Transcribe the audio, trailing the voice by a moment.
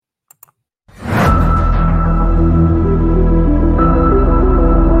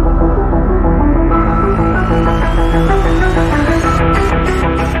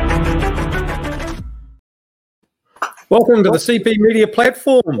Welcome to the CP Media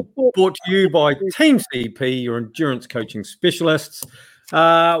platform, brought to you by Team CP, your endurance coaching specialists. We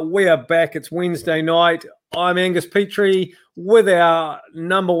are back. It's Wednesday night. I'm Angus Petrie with our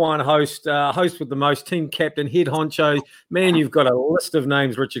number one host, host with the most, team captain, head honcho. Man, you've got a list of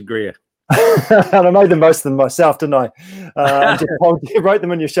names, Richard Greer. And I made the most of them myself, didn't I? You wrote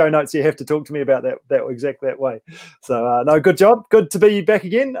them in your show notes. So you have to talk to me about that exactly that way. So, no, good job. Good to be back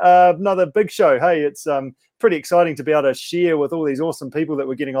again. Another big show. Hey, it's pretty exciting to be able to share with all these awesome people that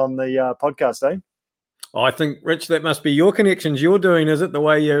we're getting on the podcast, eh? I think, Rich, that must be your connections you're doing, is it? The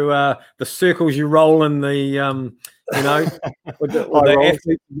way you, the circles you roll in the, with the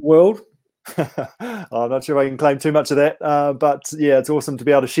athletes of the world? I'm not sure if I can claim too much of that, but yeah, it's awesome to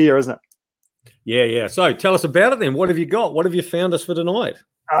be able to share, isn't it? Yeah. So tell us about it then. What have you got? What have you found us for tonight?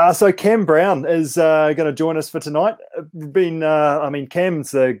 So Cam Brown is going to join us for tonight.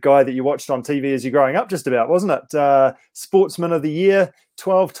 Cam's the guy that you watched on TV as you're growing up, just about, wasn't it? Sportsman of the Year,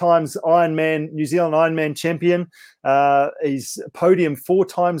 12 times New Zealand Ironman champion. He's podium 4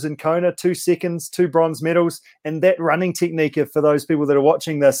 times in Kona, 2 seconds, 2 bronze medals. And that running technique, for those people that are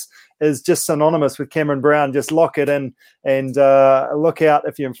watching this, is just synonymous with Cameron Brown. Just lock it in and look out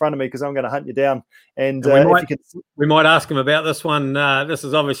if you're in front of me, because I'm going to hunt you down. And we might ask him about this one. This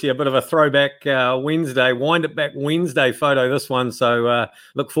is obviously a bit of a throwback Wednesday, wind it back Wednesday photo, this one. So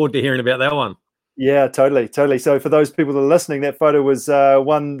look forward to hearing about that one. Yeah, totally. So for those people that are listening, that photo was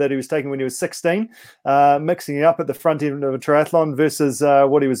one that he was taking when he was 16, mixing it up at the front end of a triathlon versus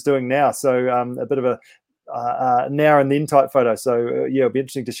what he was doing now. So a bit of a now and then type photo. So it'll be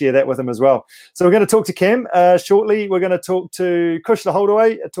interesting to share that with him as well. So we're going to talk to Cam shortly. We're going to talk to Kushla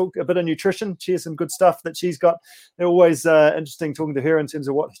Holdaway, talk a bit of nutrition, share some good stuff that she's got. It's always interesting talking to her in terms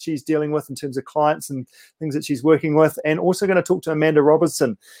of what she's dealing with in terms of clients and things that she's working with. And also going to talk to Amanda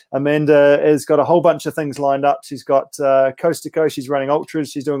Robertson. Amanda has got a whole bunch of things lined up. She's got coast to coast. She's running ultras.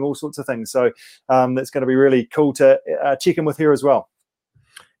 She's doing all sorts of things. So that's going to be really cool to check in with her as well.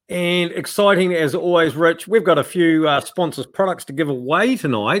 And exciting as always, Rich. We've got a few sponsors' products to give away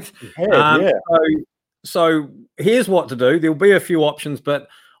tonight. Yeah. So here's what to do. There'll be a few options, but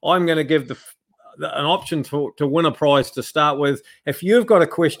I'm going to give an option to win a prize to start with. If you've got a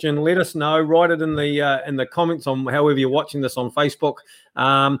question, let us know. Write it in the comments on however you're watching this on Facebook.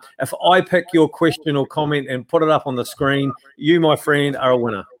 If I pick your question or comment and put it up on the screen, you, my friend, are a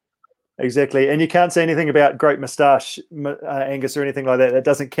winner. Exactly. And you can't say anything about great moustache, Angus, or anything like that. That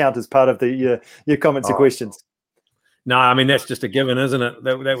doesn't count as part of your comments or questions. No, I mean, that's just a given, isn't it?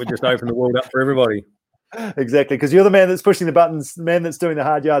 That would just open the world up for everybody. Exactly, because you're the man that's pushing the buttons, the man that's doing the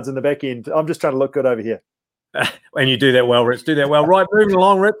hard yards in the back end. I'm just trying to look good over here. And you do that well, Rich. Do that well. Right, moving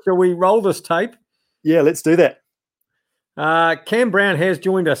along, Rich. Shall we roll this tape? Yeah, let's do that. Cam Brown has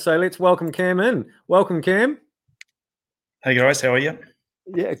joined us, so let's welcome Cam in. Welcome, Cam. Hey, guys. How are you?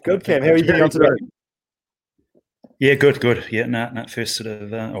 Yeah, good, Cam. How are you getting on today? Yeah, good. Yeah, no, first sort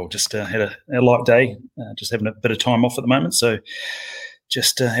of, just had a light day, just having a bit of time off at the moment. So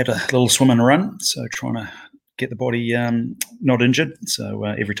just had a little swim and run. So trying to get the body not injured. So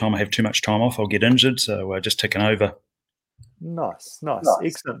every time I have too much time off, I'll get injured. So just ticking over. Nice.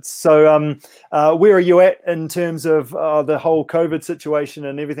 Excellent. So where are you at in terms of the whole COVID situation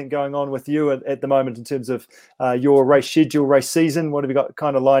and everything going on with you at the moment in terms of your race schedule, race season? What have you got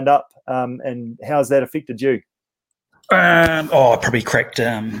kind of lined up and how's that affected you? I probably cracked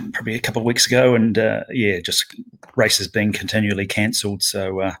probably a couple of weeks ago and just races being continually cancelled.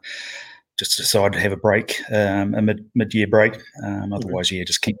 So just decided to have a break, a mid-year break. Otherwise,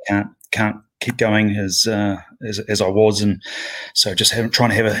 just can't keep going as I was, and so just trying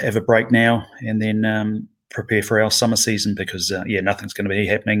to have a break now, and then prepare for our summer season because nothing's going to be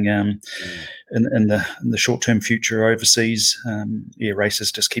happening in the short-term future overseas.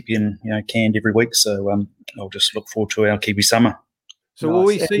 Races just keep getting canned every week, so I'll just look forward to our Kiwi summer. So will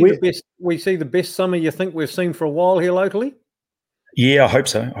we see the best summer you think we've seen for a while here locally? Yeah, I hope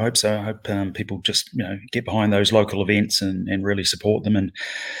so. I hope people just get behind those local events and really support them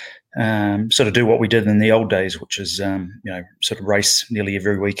and sort of do what we did in the old days, which is sort of race nearly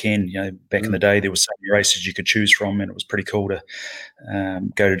every weekend. Back in the day, there were so many races you could choose from, and it was pretty cool to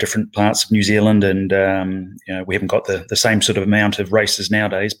go to different parts of New Zealand. And we haven't got the same sort of amount of races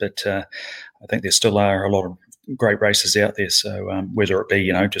nowadays, but I think there still are a lot of great races out there. So whether it be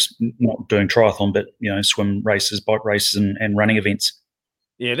just not doing triathlon, but swim races, bike races, and running events.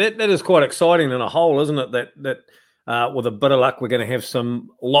 Yeah, that is quite exciting in a whole, isn't it? That with a bit of luck, we're going to have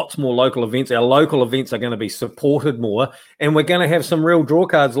lots more local events. Our local events are going to be supported more, and we're going to have some real draw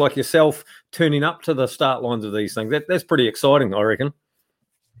cards like yourself turning up to the start lines of these things. That's pretty exciting, I reckon.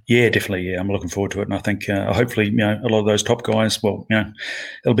 Yeah, definitely. Yeah, I'm looking forward to it, and I think hopefully, a lot of those top guys. Well,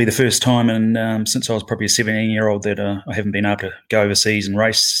 it'll be the first time, and since I was probably a 17-year-old that I haven't been able to go overseas and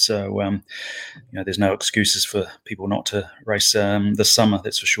race. So, there's no excuses for people not to race this summer.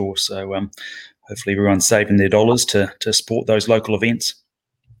 That's for sure. So, hopefully, everyone's saving their dollars to support those local events.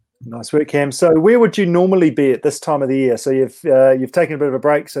 Nice work, Cam. So where would you normally be at this time of the year? So you've taken a bit of a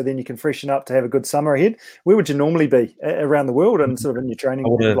break, so then you can freshen up to have a good summer ahead. Where would you normally be around the world and sort of in your training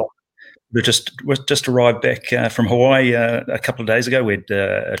block? We just arrived back from Hawaii a couple of days ago. We had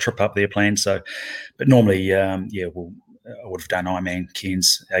a trip up there planned. So, but normally, I would have done Ironman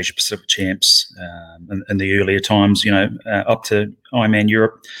Cairns Asia Pacific Champs in the earlier times. Up to Ironman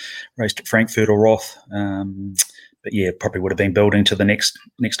Europe, raced at Frankfurt or Roth. But yeah, probably would have been building to the next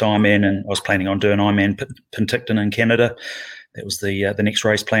Ironman, and I was planning on doing Ironman Penticton in Canada. That was the next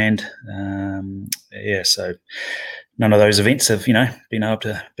race planned. So none of those events have been able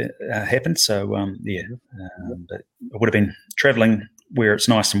to happen. So but I would have been travelling where it's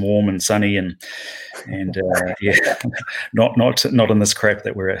nice and warm and sunny and not in this crap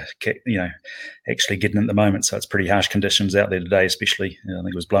that we're actually getting at the moment. So it's pretty harsh conditions out there today, especially I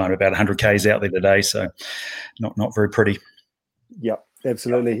think it was blowing about 100 k's out there today, so not very pretty. Yep,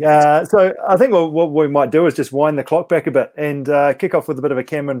 absolutely. So I think what we might do is just wind the clock back a bit and kick off with a bit of a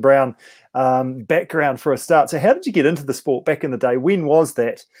Cameron Brown background for a start. So how did you get into the sport back in the day? When was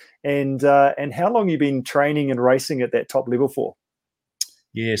that? And how long have you been training and racing at that top level for?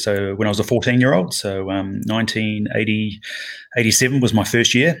 Yeah, so when I was a 14-year-old, so 1987 was my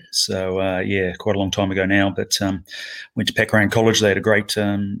first year. So, quite a long time ago now, but went to Pakrane College. They had a great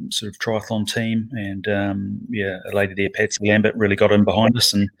sort of triathlon team, and a lady there, Patsy Lambert, really got in behind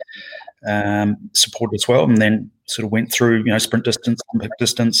us and supported as well, and then sort of went through, sprint distance, Olympic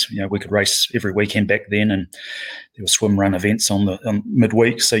distance. We could race every weekend back then, and there were swim run events on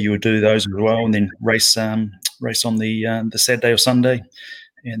midweek, so you would do those as well, and then race on the Saturday or Sunday.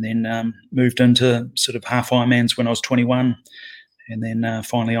 And then moved into sort of half Ironmans when I was 21, and then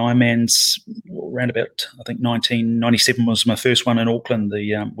finally Ironmans around about, I think 1997 was my first one in Auckland,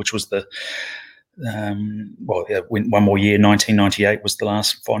 which was went one more year. 1998 was the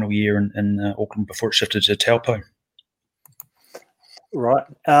last final year in Auckland before it shifted to Taupo. Right,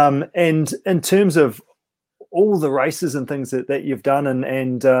 and in terms of all the races and things that you've done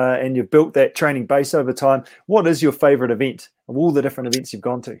and you've built that training base over time, what is your favourite event of all the different events you've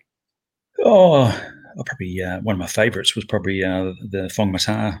gone to? Probably one of my favourites was probably the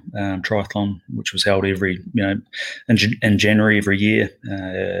Whangamata triathlon, which was held every in January every year.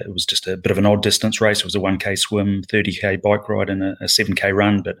 It was just a bit of an odd distance race. It was a 1K swim, 30K bike ride, and a 7K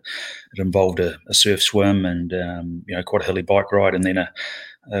run, but it involved a surf swim and quite a hilly bike ride, and then a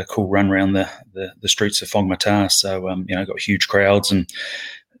cool run around the streets of Whangamata. So got huge crowds and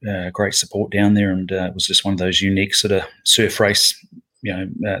great support down there, and it was just one of those unique sort of surf race.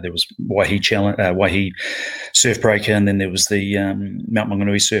 There was Waihi surf breaker, and then there was the Mount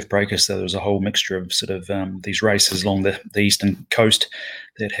Maunganui surf breaker. So there was a whole mixture of sort of these races along the eastern coast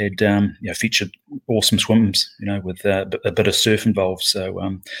that had featured awesome swims, with a bit of surf involved. So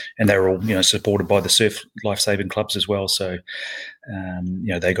and they were all supported by the surf lifesaving clubs as well. So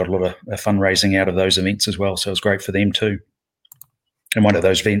they got a lot of fundraising out of those events as well. So it was great for them too. And one of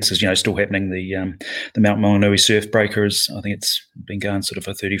those events is, still happening. The Mount Maunganui Surf Breakers. I think it's been going sort of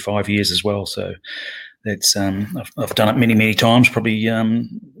for 35 years as well. So that's I've done it many, many times, probably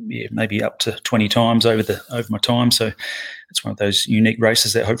maybe up to 20 times over my time. So it's one of those unique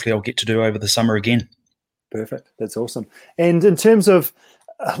races that hopefully I'll get to do over the summer again. Perfect. That's awesome. And in terms of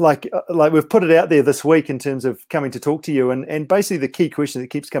like we've put it out there this week in terms of coming to talk to you, and basically the key question that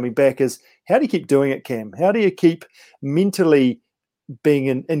keeps coming back is, how do you keep doing it, Cam? How do you keep mentally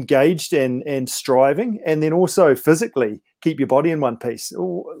being engaged and striving, and then also physically keep your body in one piece?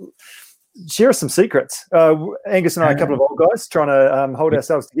 Share us some secrets. Angus and I are a couple of old guys trying to hold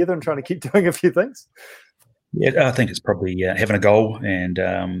ourselves together and trying to keep doing a few things. Yeah, I think it's probably having a goal, and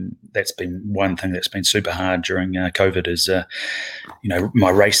that's been one thing that's been super hard during COVID is, my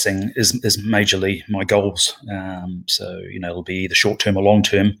racing is majorly my goals. So, it'll be either short term or long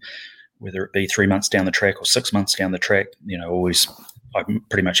term, whether it be 3 months down the track or 6 months down the track. I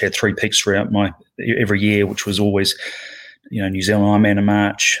pretty much had 3 peaks throughout my every year, which was always, New Zealand Ironman in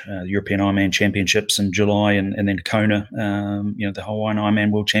March, the European Ironman Championships in July, and then Kona, the Hawaiian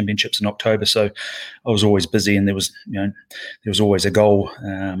Ironman World Championships in October. So I was always busy, and there was always a goal,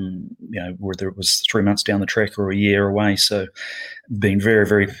 whether it was 3 months down the track or a year away. So been very,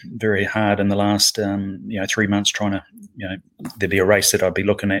 very, very hard in the last, 3 months trying to, there'd be a race that I'd be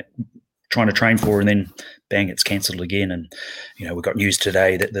looking at trying to train for, and then bang, it's cancelled again. And we got news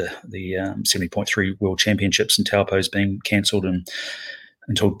today that the 70.3 World Championships in Taupo is being cancelled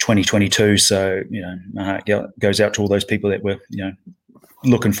until 2022. So my heart goes out to all those people that were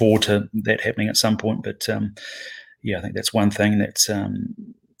looking forward to that happening at some point. But I think that's one thing that's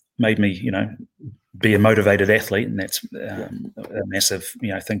made me be a motivated athlete, and that's a massive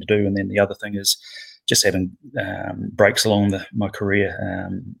thing to do. And then the other thing is just having breaks along my career.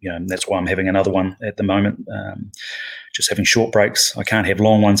 And that's why I'm having another one at the moment. Just having short breaks. I can't have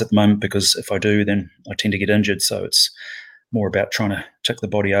long ones at the moment, because if I do, then I tend to get injured. So it's more about trying to tick the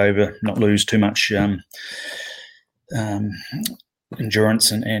body over, not lose too much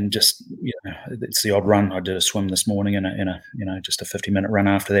endurance, and just it's the odd run. I did a swim this morning in a just a 50-minute run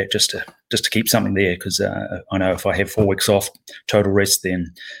after that, just to keep something there, because I know if I have 4 weeks off total rest, then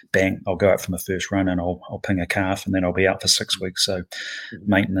bang, I'll go out for my first run and I'll ping a calf, and then I'll be out for 6 weeks. So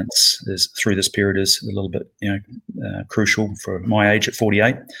maintenance is through this period is a little bit crucial for my age at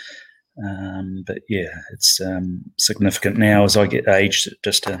 48. But it's significant now as I get aged,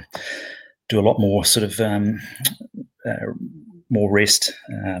 just to do a lot more sort of more rest.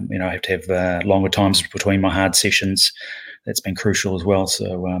 I have to have longer times between my hard sessions. That's been crucial as well.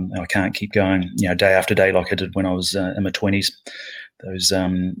 So I can't keep going, day after day like I did when I was in my 20s. Those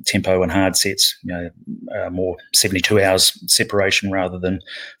tempo and hard sets, more 72 hours separation rather than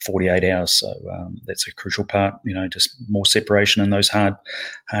 48 hours. So that's a crucial part, just more separation in those hard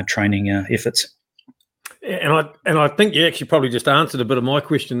training efforts. And I think you actually probably just answered a bit of my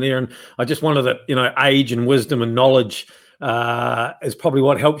question there. And I just wanted that, age and wisdom and knowledge is probably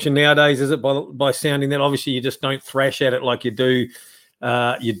what helps you nowadays, is it? By sounding that, obviously you just don't thrash at it like you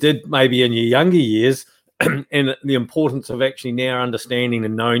did maybe in your younger years. And the importance of actually now understanding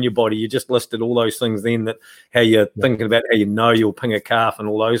and knowing your body. You just listed all those things then, that how you're thinking about how you'll ping a calf and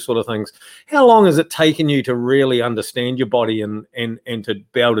all those sort of things. How long has it taken you to really understand your body and to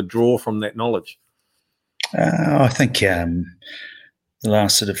be able to draw from that knowledge? I think the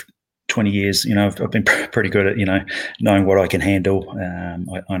last sort of 20 years, I've been pretty good at, knowing what I can handle.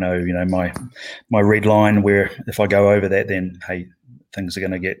 I know, my red line, where if I go over that, then, hey, I'm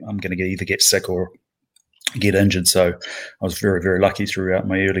going to either get sick or get injured. So I was very, very lucky throughout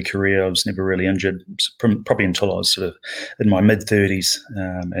my early career. I was never really injured, probably until I was sort of in my mid-30s,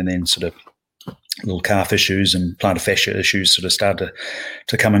 and then sort of little calf issues and plantar fascia issues sort of started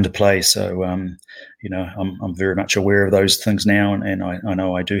to come into play. So, I'm very much aware of those things now, and I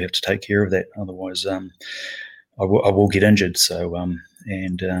know I do have to take care of that. Otherwise, I will get injured. So,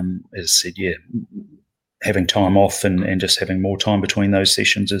 as I said, having time off and just having more time between those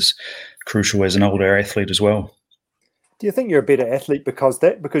sessions is crucial as an older athlete as well. Do you think you're a better athlete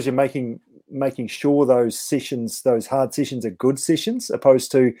because you're making sure those sessions, those hard sessions, are good sessions,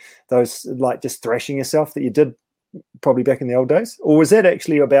 opposed to those like just thrashing yourself that you did probably back in the old days? Or was that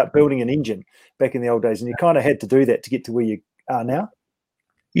actually about building an engine back in the old days, and you kind of had to do that to get to where you are now?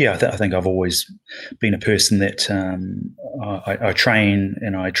 Yeah, I think I've always been a person that I train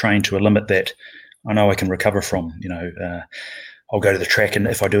to a limit that I know I can recover from. I'll go to the track, and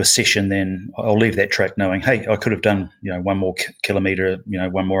if I do a session, then I'll leave that track knowing, hey, I could have done, one more kilometre,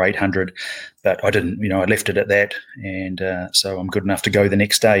 one more 800, but I didn't. I left it at that, and so I'm good enough to go the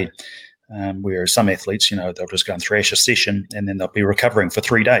next day. Whereas some athletes, they'll just go and thrash a session, and then they'll be recovering for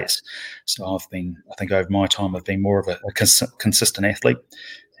 3 days. So I think over my time, I've been more of a consistent athlete,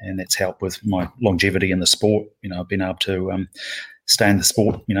 and that's helped with my longevity in the sport. I've been able to stay in the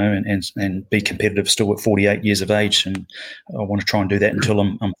sport, and be competitive still at 48 years of age. And I want to try and do that until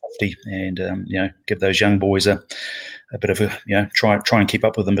I'm 50, and give those young boys a bit of a, try and keep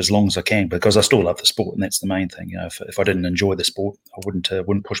up with them as long as I can, because I still love the sport, and that's the main thing. If I didn't enjoy the sport, I wouldn't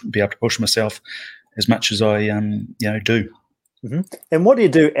be able to push myself as much as I do. Mm-hmm. And what do you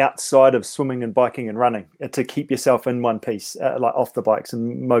do outside of swimming and biking and running to keep yourself in one piece, like off the bikes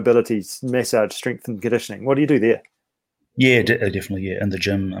and mobility, massage, strength and conditioning? What do you do there? Yeah, definitely. Yeah, in the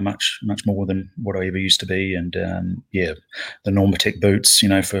gym, much more than what I ever used to be, and the Normatec boots,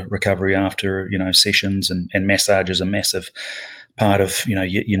 for recovery after sessions, and massage is a massive part of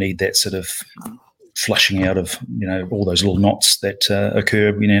you need that sort of flushing out of all those little knots that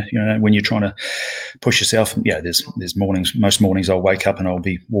occur when you're trying to push yourself. There's mornings. Most mornings I'll wake up and I'll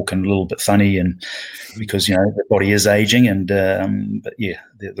be walking a little bit funny, and because the body is aging, and but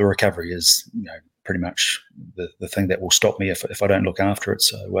the recovery is pretty much the thing that will stop me if I don't look after it.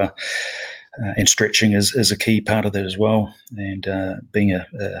 So and stretching is a key part of that as well, and being a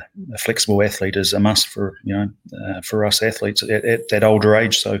flexible athlete is a must for for us athletes at that older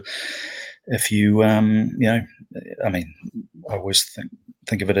age. So if you I always think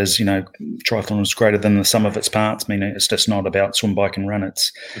think of it as, triathlon is greater than the sum of its parts. I mean, it's just not about swim, bike, and run.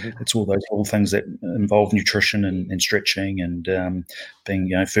 It's all those little things that involve nutrition and stretching and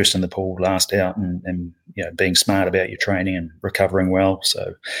being, first in the pool, last out, and being smart about your training and recovering well.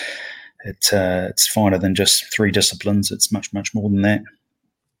 So it's finer than just 3 disciplines. It's much, much more than that.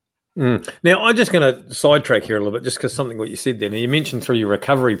 Now, I'm just going to sidetrack here a little bit, just because something what you said there. Now, you mentioned through your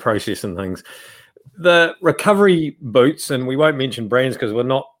recovery process and things, the recovery boots, and we won't mention brands because we're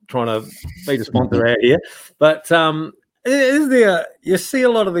not trying to be the sponsor out here, but is there, you see a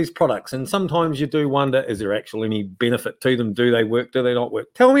lot of these products, and sometimes you do wonder, is there actually any benefit to them? Do they work? Do they not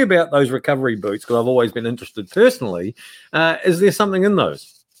work? Tell me about those recovery boots, because I've always been interested personally. Is there something in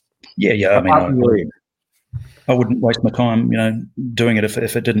those? Yeah. I mean, I wouldn't waste my time, doing it if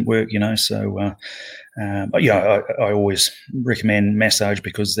it didn't work, So, I always recommend massage,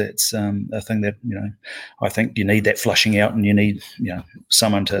 because that's a thing that, I think you need that flushing out, and you need,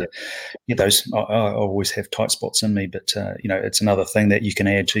 someone to get those. I always have tight spots in me, but, it's another thing that you can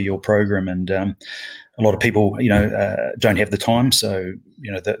add to your program. And a lot of people, don't have the time. So,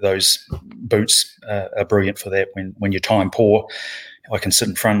 those boots are brilliant for that. When you're time poor, I can sit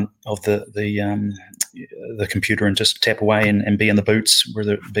in front of the computer and just tap away and be in the boots,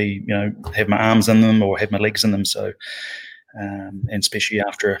 whether it be, have my arms in them or have my legs in them. So, and especially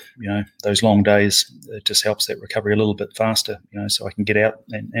after, those long days, it just helps that recovery a little bit faster, so I can get out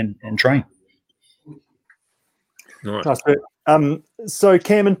and train. Nice. So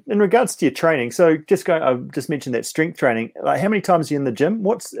Cam, in regards to your training, so I've just mentioned that strength training. Like, how many times are you in the gym?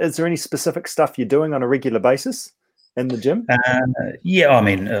 Is there any specific stuff you're doing on a regular basis in the gym? I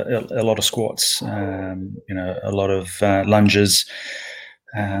mean, a lot of squats, a lot of lunges,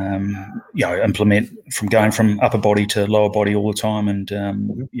 implement from going from upper body to lower body all the time. And,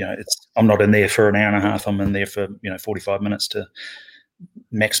 I'm not in there for an hour and a half. I'm in there for, 45 minutes to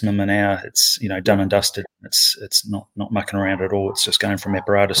maximum an hour. It's, done and dusted. It's not mucking around at all. It's just going from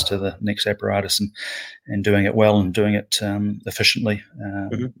apparatus to the next apparatus and doing it well and doing it efficiently.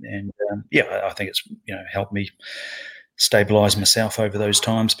 And I think it's, helped me stabilize myself over those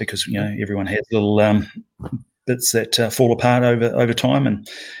times, because, everyone has little bits that fall apart over time and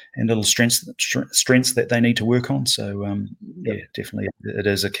little strengths that they need to work on. So, definitely it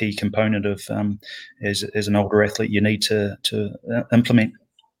is a key component of, as an older athlete, you need to implement.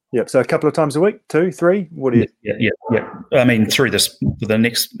 Yep. So a couple of times a week, 2, 3. What do you? Yeah. I mean, through the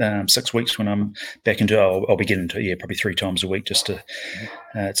next 6 weeks, when I'm back into, I'll be getting to probably 3 times a week. Just to,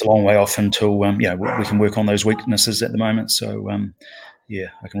 it's a long way off until we can work on those weaknesses at the moment. So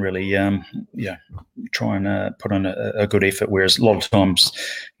I can really try and put on a good effort. Whereas a lot of times,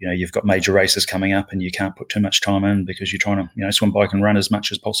 you've got major races coming up and you can't put too much time in, because you're trying to swim, bike, and run as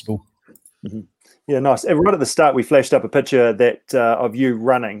much as possible. Mm-hmm. Yeah, nice. And right at the start, we flashed up a picture that of you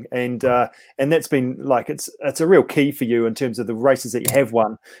running, and that's been like it's a real key for you in terms of the races that you have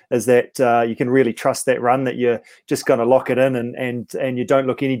won. Is that you can really trust that run, that you're just going to lock it in, and you don't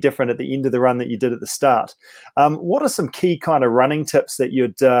look any different at the end of the run that you did at the start. What are some key kind of running tips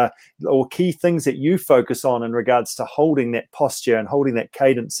that or key things that you focus on in regards to holding that posture and holding that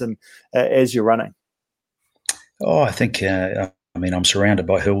cadence and as you're running? Oh, I think I'm surrounded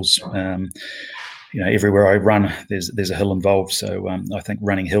by hills. Everywhere I run, there's a hill involved. So I think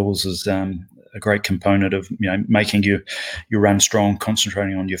running hills is a great component of making your run strong,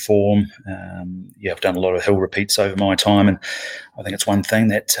 concentrating on your form. I've done a lot of hill repeats over my time, and I think it's one thing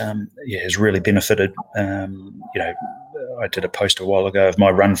that has really benefited. I did a post a while ago of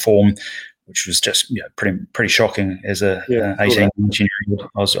my run form, which was just pretty shocking as a 18, 19-year-old.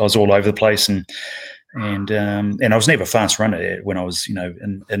 I was all over the place, and I was never a fast runner when I was,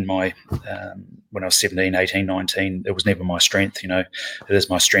 in my when I was 17, 18, 19. It was never my strength. It is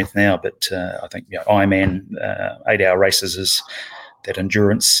my strength now. But I think Ironman 8-hour races is that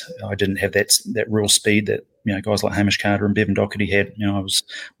endurance. I didn't have that real speed that guys like Hamish Carter and Bevan Doherty had. I was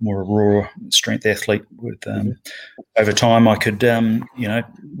more a raw strength athlete. With over time, I could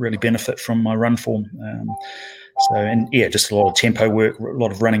really benefit from my run form. Just a lot of tempo work, a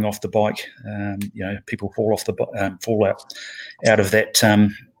lot of running off the bike. People fall out of that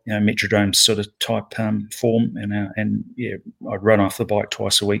Metrodome sort of type form, and I'd run off the bike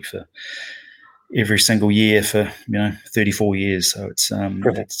twice a week for every single year for 34 years. So it's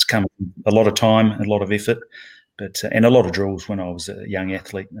come a lot of time, a lot of effort, and a lot of drills. When I was a young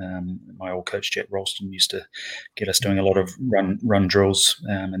athlete, my old coach Jack Ralston used to get us doing a lot of run drills,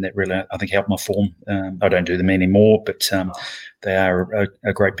 and that really, I think, helped my form. I don't do them anymore, but they are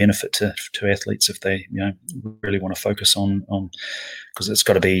a great benefit to athletes if they really want to focus on because it's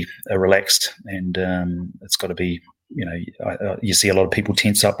got to be relaxed, and it's got to be you see a lot of people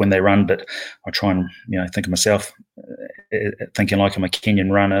tense up when they run, but I try and think of myself thinking like I'm a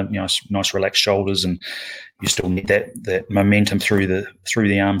Kenyan runner. Nice relaxed shoulders, and you still need that momentum through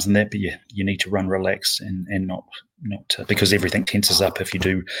the arms and that, but you need to run relaxed and not because everything tenses up if you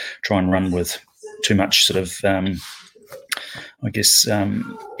do try and run with too much sort of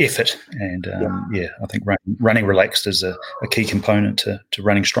effort. And I think running relaxed is a key component to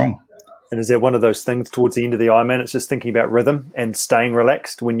running strong. And is that one of those things towards the end of the Ironman? It's just thinking about rhythm and staying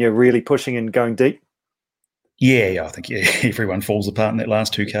relaxed when you're really pushing and going deep. Yeah, I think everyone falls apart in that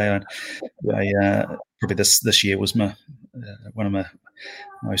last 2K. Probably this year was one of my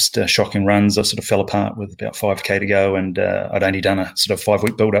most shocking runs. I sort of fell apart with about 5K to go, and I'd only done a sort of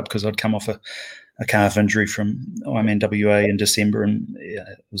 5-week build-up because I'd come off a calf injury from Ironman WA in December, and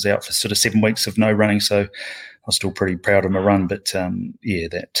was out for sort of 7 weeks of no running. So I was still pretty proud of my run, but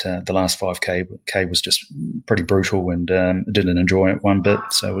the last 5K was just pretty brutal, and didn't enjoy it one bit.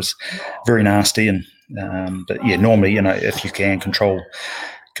 So it was very nasty, and normally if you can control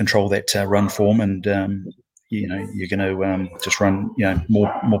that run form, and you're going to just run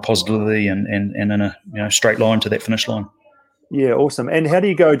more positively and in a straight line to that finish line. Yeah, awesome. And how do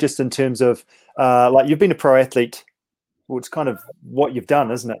you go just in terms of like you've been a pro athlete? Well, it's kind of what you've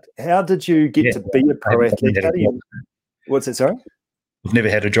done, isn't it? How did you get to be a pro athlete? What's it, sorry? I've never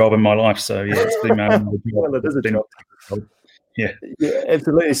had a job in my life, so it's been well, it is a job. Yeah,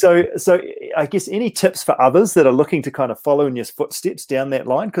 absolutely. So I guess any tips for others that are looking to kind of follow in your footsteps down that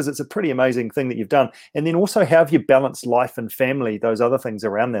line, because it's a pretty amazing thing that you've done. And then also, how have you balanced life and family, those other things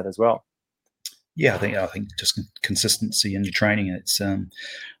around that as well? Yeah, I think just consistency in your training. It's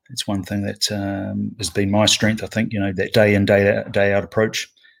one thing that has been my strength. I think that day in day out approach,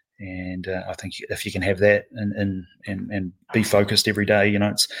 and I think if you can have that and be focused every day,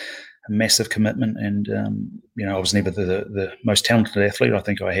 it's a massive commitment. And I was never the most talented athlete. I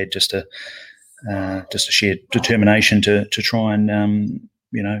think I had just a sheer determination to try and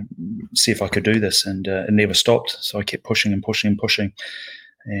see if I could do this, and it never stopped. So I kept pushing and pushing and pushing,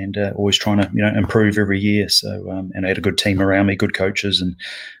 and always trying to improve every year. So and I had a good team around me, good coaches, and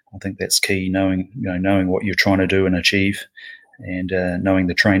I think that's key. Knowing what you're trying to do and achieve, and knowing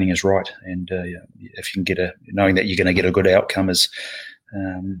the training is right, and if you can knowing that you're going to get a good outcome is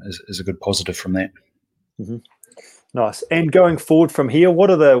a good positive from that. Mm-hmm. Nice. And going forward from here, what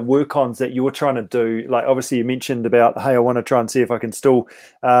are the work-ons that you're trying to do? Like, obviously, you mentioned about, hey, I want to try and see if I can still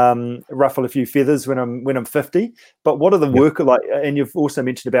ruffle a few feathers when I'm 50. But what are the work like? And you've also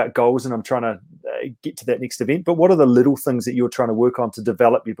mentioned about goals, and I'm trying to get to that next event. But what are the little things that you're trying to work on to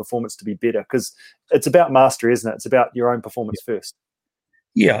develop your performance to be better? Because it's about mastery, isn't it? It's about your own performance first.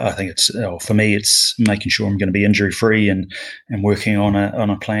 Yeah, I think for me, it's making sure I'm going to be injury free and working on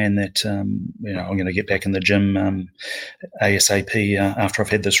a plan that I'm going to get back in the gym ASAP after I've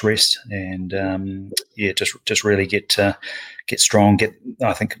had this rest, and just really get strong.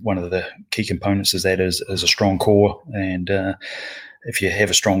 I think one of the key components is a strong core, and if you have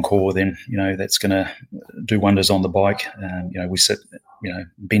a strong core, then that's going to do wonders on the bike. We sit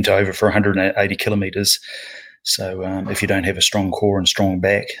bent over for 180 kilometers. So if you don't have a strong core and strong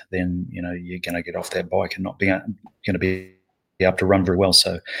back, then you're going to get off that bike and not be going to be able to run very well.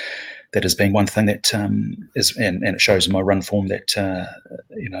 So that has been one thing that is, and it shows in my run form that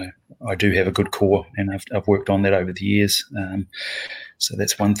I do have a good core, and I've worked on that over the years. So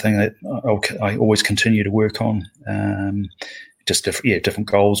that's one thing that I always continue to work on. Just different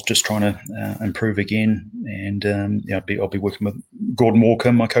goals, just trying to improve again. And I'll be working with Gordon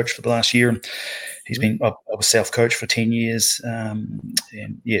Walker, my coach for the last year. And I was South coach for 10 years, and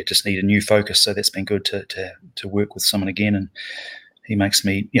just need a new focus. So that's been good to work with someone again, and he makes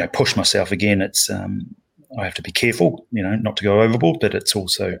me push myself again. It's I have to be careful, not to go overboard, but it's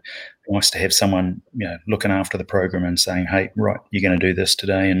also nice to have someone looking after the program and saying, hey, right, you're going to do this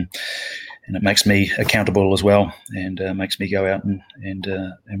today, and it makes me accountable as well, and makes me go out and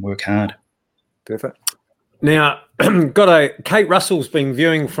work hard. Perfect. Now, Kate Russell's been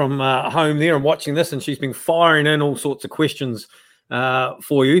viewing from home there and watching this, and she's been firing in all sorts of questions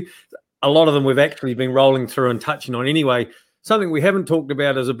for you. A lot of them we've actually been rolling through and touching on anyway. Something we haven't talked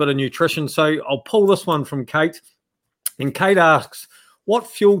about is a bit of nutrition. So I'll pull this one from Kate. And Kate asks, what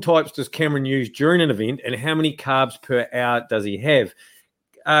fuel types does Cameron use during an event, and how many carbs per hour does he have?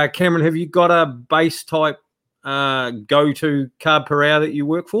 Cameron, have you got a base type go-to carb per hour that you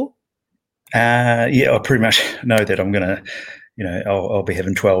work for? I pretty much know that I'm going to, I'll be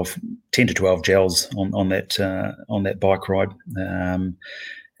having 10 to 12 gels on that bike ride.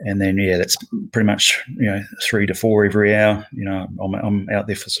 And then, that's pretty much, 3 to 4 every hour. I'm out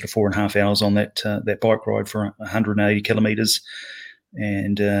there for sort of 4.5 hours on that bike ride for 180 kilometres.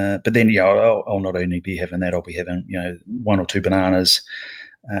 And but then, I'll not only be having that, I'll be having, 1 or 2 bananas,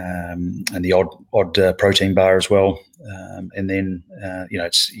 and the odd protein bar as well. And then,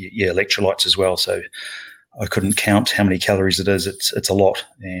 it's electrolytes as well. So I couldn't count how many calories it is. It's a lot.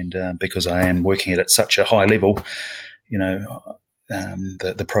 And because I am working at such a high level,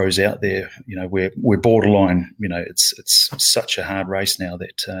 the pros out there, we're borderline. It's such a hard race now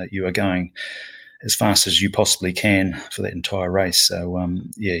that you are going as fast as you possibly can for that entire race. So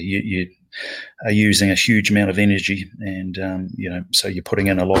you are using a huge amount of energy, and so you're putting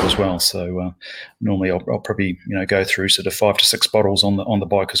in a lot as well. So normally I'll probably go through sort of 5 to 6 bottles on the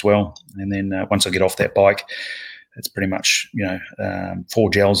bike as well, and then once I get off that bike, it's pretty much 4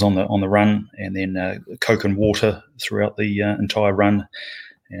 gels on the run, and then Coke and water throughout the entire run,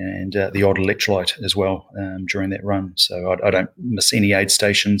 and the odd electrolyte as well during that run. So I don't miss any aid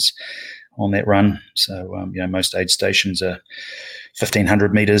stations on that run. So most aid stations are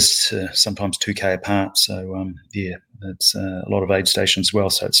 1,500 meters to sometimes 2K apart. So it's a lot of aid stations as well.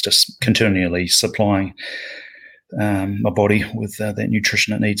 So it's just continually supplying my body with that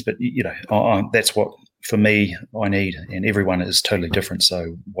nutrition it needs. But that's what, for me, I need, and everyone is totally different.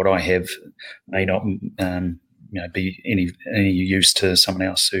 So what I have may not be any use to someone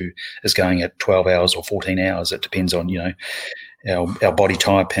else who is going at 12 hours or 14 hours. It depends on our body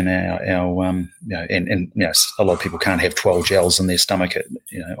type and our and a lot of people can't have 12 gels in their stomach.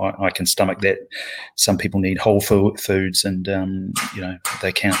 I can stomach that. Some people need whole foods, and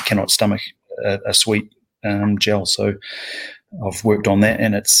they cannot stomach a sweet gel. So I've worked on that,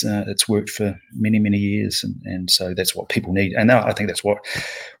 and it's worked for many years, and so that's what people need. And I think that's what,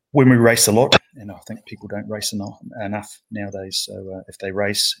 when we race a lot, and I think people don't race enough nowadays. So if they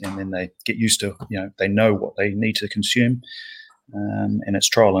race and then they get used to, they know what they need to consume, and it's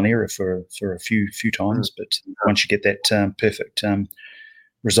trial and error for a few times. But once you get that perfect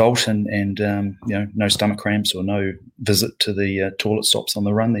result, and no stomach cramps or no visit to the toilet stops on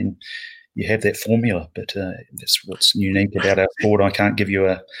the run, then you have that formula. But that's what's unique about our sport. I can't give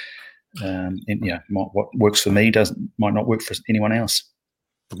you what works for me might not work for anyone else.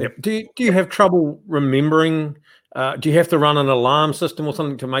 Yep. Do you have trouble remembering? Do you have to run an alarm system or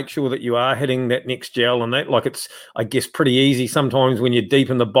something to make sure that you are hitting that next gel? And that, like, it's, I guess, pretty easy sometimes when you're deep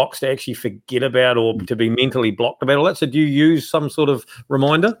in the box to actually forget about, or to be mentally blocked about all that. So do you use some sort of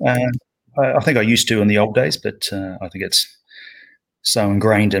reminder? I think I used to in the old days, but I think it's so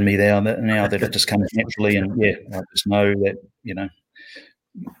ingrained in me now that it just comes naturally. And I just know that,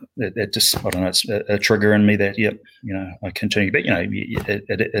 it just, I don't know, it's a trigger in me that, I continue. But,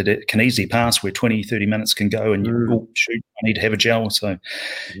 it can easily pass where 20, 30 minutes can go, and oh, shoot, I need to have a gel. So,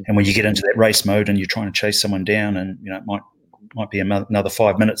 and when you get into that race mode and you're trying to chase someone down, and, it might be another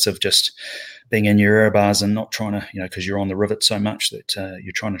 5 minutes of just being in your air bars and not trying to, because you're on the rivet so much that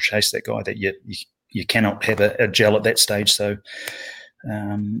you're trying to chase that guy, that you cannot have a gel at that stage. So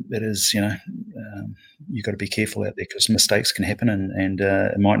it is, you've got to be careful out there, because mistakes can happen, and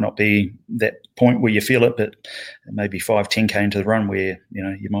it might not be that point where you feel it, but it may be 5-10K into the run where,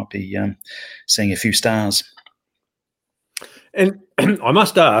 you might be seeing a few stars. And I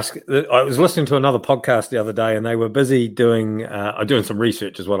must ask, I was listening to another podcast the other day, and they were busy doing some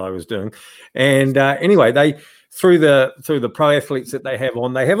research is what I was doing. And anyway, they, through the pro athletes that they have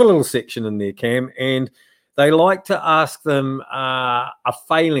on, they have a little section in there, Cam, and they like to ask them a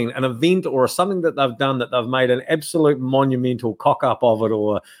failing, an event or something that they've done that they've made an absolute monumental cock up of it,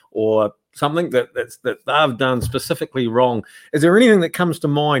 or something that they've done specifically wrong. Is there anything that comes to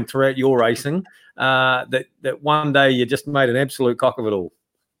mind throughout your racing that one day you just made an absolute cock of it all?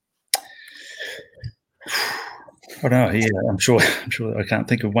 I don't know. Yeah, I'm sure I can't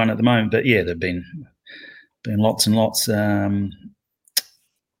think of one at the moment, but there've been lots and lots.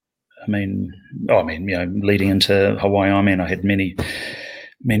 Leading into Hawaii Ironman, I had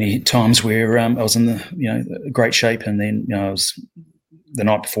many times where I was in the great shape, and then I was, the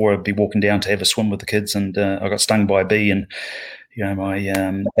night before, I'd be walking down to have a swim with the kids, and I got stung by a bee, and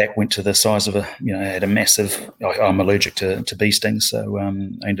my back went to the size of I had a massive. I'm allergic to bee stings, so I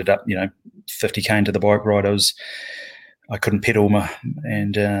ended up 50K into the bike ride. I couldn't pedal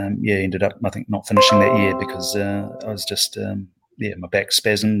ended up, I think, not finishing that year because I was just my back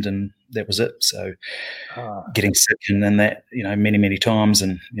spasmed, and that was it. So getting sick and then that, many times,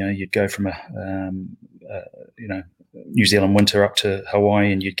 and you'd go from a New Zealand winter up to Hawaii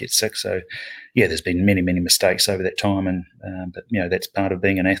and you'd get sick. So there's been many mistakes over that time, and but that's part of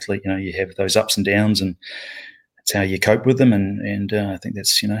being an athlete. You have those ups and downs, and it's how you cope with them, and I think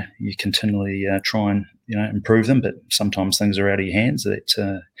that's, you continually try and improve them, but sometimes things are out of your hands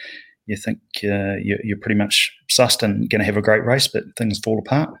that you think you're pretty much sussed and going to have a great race, but things fall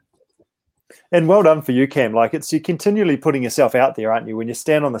apart. And well done for you, Cam. Like, you're continually putting yourself out there, aren't you? When you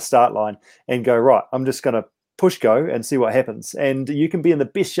stand on the start line and go, right, I'm just going to push go and see what happens. And you can be in the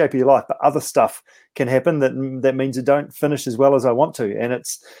best shape of your life, but other stuff can happen that means you don't finish as well as I want to, and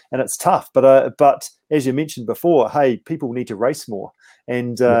it's tough. But as you mentioned before, hey, people need to race more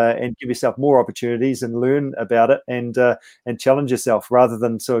and give yourself more opportunities and learn about it and challenge yourself, rather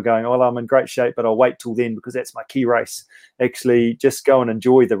than sort of going, oh, I'm in great shape, but I'll wait till then because that's my key race. Actually, just go and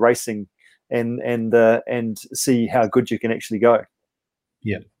enjoy the racing and see how good you can actually go.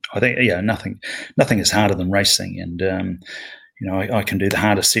 Yeah, I think nothing is harder than racing, and I can do the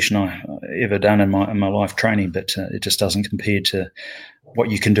hardest session I ever done in my life training, but it just doesn't compare to what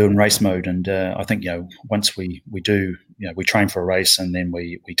you can do in race mode. And I think once we do, we train for a race and then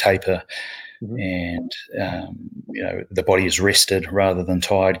we taper, and the body is rested rather than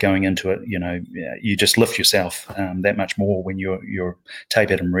tired going into it. You just lift yourself that much more when you're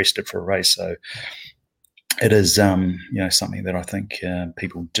tapered and rested for a race. So it is something that I think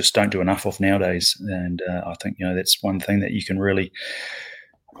people just don't do enough of nowadays, and I think that's one thing that you can really,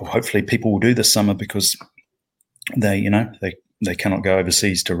 hopefully people will do this summer, because they cannot go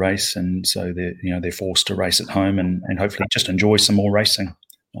overseas to race, and so they're forced to race at home and hopefully just enjoy some more racing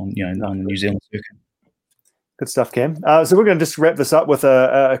on the New Zealand circuit. Good stuff, Cam. So we're going to just wrap this up with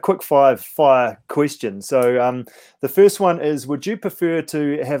a quick fire question. So the first one is, would you prefer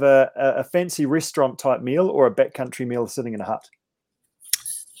to have a fancy restaurant type meal or a backcountry meal sitting in a hut?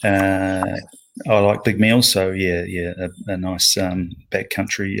 I like big meals, so a nice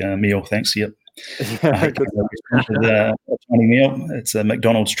backcountry meal, thanks. Yep. A 20 meal. It's a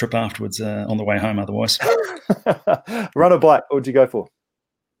McDonald's trip afterwards on the way home otherwise. Run or bike, what would you go for?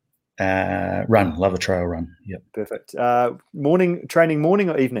 Run. Love a trail run. Yep. Perfect. Morning training, morning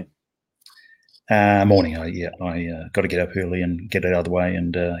or evening? Morning. I got to get up early and get it out of the way,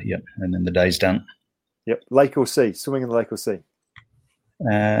 and and then the day's done. Yep. Lake or sea? Swimming in the lake or sea?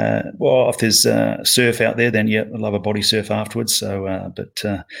 Well, if there's surf out there, then I love a body surf afterwards. So, but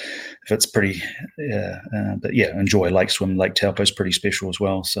if it's pretty, enjoy lake swim. Lake Taupo is pretty special as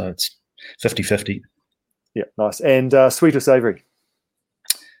well. So it's 50-50. Yeah, nice. And sweet or savoury?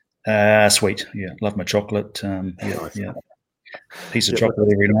 Sweet. Yeah, love my chocolate. Piece of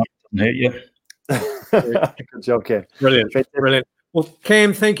chocolate every night doesn't hurt you. Good job, Cam. Brilliant. Well,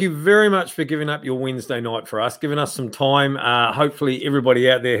 Cam, thank you very much for giving up your Wednesday night for us, giving us some time. Hopefully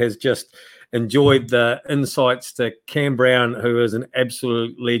everybody out there has just enjoyed the insights to Cam Brown, who is an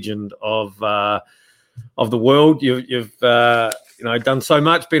absolute legend of the world. You've done so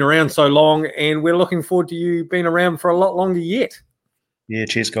much, been around so long, and we're looking forward to you being around for a lot longer yet. Yeah,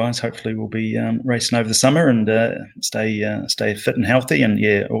 cheers, guys. Hopefully we'll be racing over the summer and stay fit and healthy. And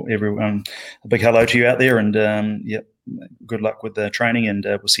everyone, a big hello to you out there. And good luck with the training, and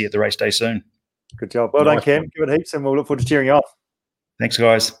we'll see you at the race day soon. Good job. Well done, Cam. Give it heaps, and we'll look forward to cheering you off. Thanks,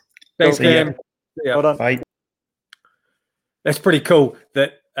 guys. Thanks, Cam. Well done. Bye. That's pretty cool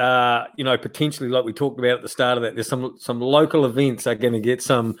that, potentially, like we talked about at the start of that, there's some local events are going to get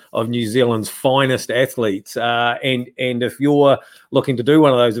some of New Zealand's finest athletes. And if you're looking to do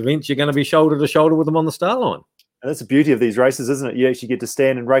one of those events, you're going to be shoulder to shoulder with them on the start line. And that's the beauty of these races, isn't it? You actually get to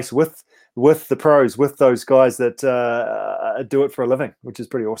stand and race with the pros, with those guys that do it for a living, which is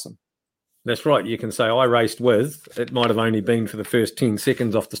pretty awesome. That's right. You can say I raced with. It might have only been for the first 10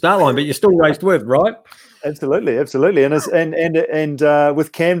 seconds off the start line, but you still raced with, right? Absolutely. And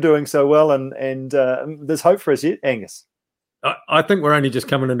with Cam doing so well, and there's hope for us yet, Angus. I think we're only just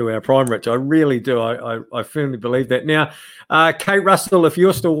coming into our prime, Rich. I really do. I firmly believe that. Now, Kate Russell, if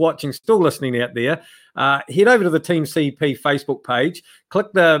you're still watching, still listening out there, head over to the Team CP Facebook page,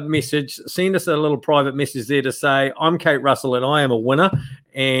 click the message, send us a little private message there to say, I'm Kate Russell and I am a winner,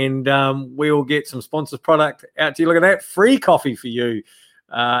 and we'll get some sponsored product out to you. Look at that, free coffee for you.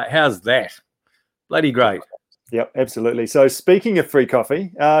 How's that? Bloody great. Yep, absolutely. So speaking of free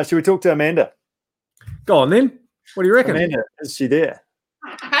coffee, should we talk to Amanda? Go on then. What do you reckon? Amanda, is she there?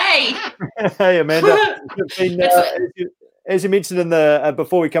 Hey. Hey, Amanda. As you mentioned in the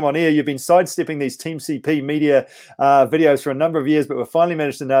before we come on air, you've been sidestepping these Team CP media videos for a number of years, but we've finally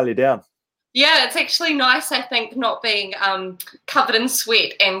managed to nail you down. Yeah, it's actually nice, I think, not being covered in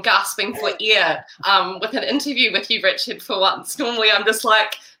sweat and gasping for air with an interview with you, Richard, for once. Normally I'm just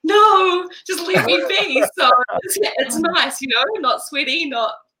like, no, just let me be. So it's nice, not sweaty,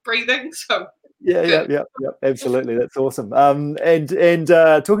 not breathing. So Yeah. Absolutely, that's awesome. And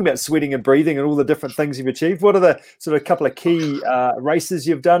talking about sweating and breathing and all the different things you've achieved, what are the sort of couple of key races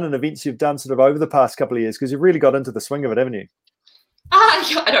you've done and events you've done sort of over the past couple of years? Because you've really got into the swing of it, haven't you?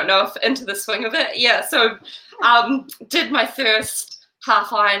 I don't know if into the swing of it. Yeah, so did my first half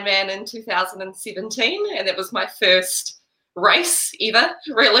Ironman in 2017, and it was my first race ever,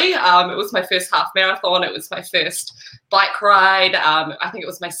 really. It was my first half marathon. It was my first bike ride. I think it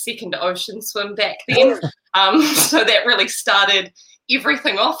was my second ocean swim back then. So that really started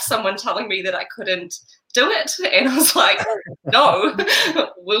everything off, someone telling me that I couldn't do it. And I was like, no,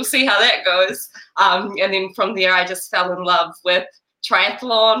 we'll see how that goes. And then from there, I just fell in love with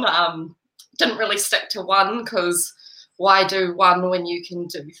triathlon. Didn't really stick to one because why do one when you can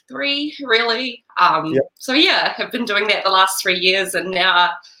do three, really? So yeah, have been doing that the last 3 years, and now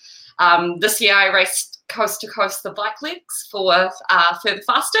this year I raced coast to coast the bike legs for Further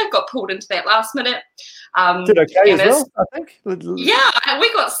Faster. Got pulled into that last minute. Did okay as well, I think. Yeah,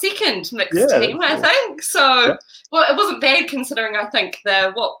 we got second mixed team, I think. So, well, it wasn't bad considering I think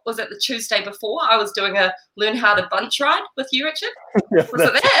the Tuesday before I was doing a Learn How to Bunch ride with you, Richard. Was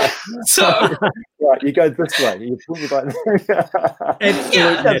it there? So right, you go this way. You pull your bike.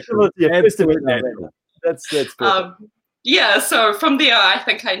 Absolutely. That's good. Yeah, so from there, I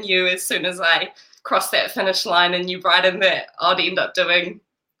think I knew as soon as I crossed that finish line and knew right in that I'd end up doing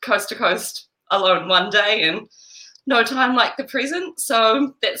coast to coast alone one day, and no time like the present.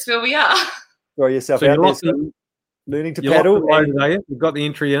 So that's where we are. Throw yourself out there, learning to paddle. You've got the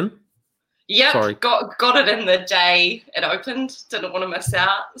entry in. Yeah, got it in the day it opened. Didn't want to miss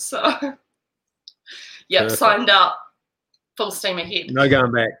out. So, signed up. Full steam ahead. No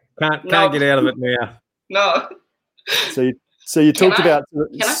going back. Can't get out of it now. No. So you talked about no,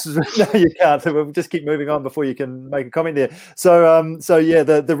 you can't. We'll just keep moving on before you can make a comment there. So yeah,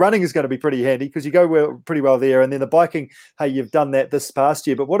 the running is going to be pretty handy because you go pretty well there, and then the biking. Hey, you've done that this past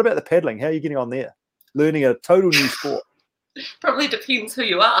year, but what about the paddling? How are you getting on there? Learning a total new sport. Probably depends who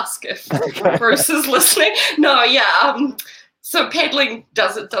you ask. If Bruce is listening, no, yeah. So paddling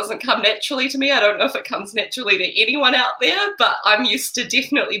doesn't come naturally to me. I don't know if it comes naturally to anyone out there, but I'm used to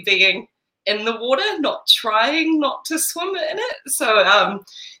definitely being in the water, not trying not to swim in it. So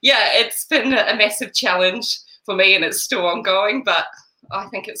it's been a massive challenge for me, and it's still ongoing, but I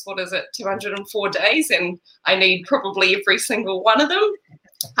think it's 204 days, and I need probably every single one of them.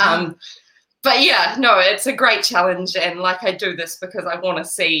 But yeah, no, it's a great challenge, and like I do this because I want to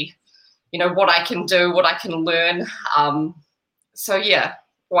see, what I can do, what I can learn. So yeah,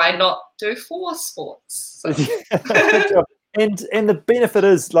 why not do 4 sports? So. And the benefit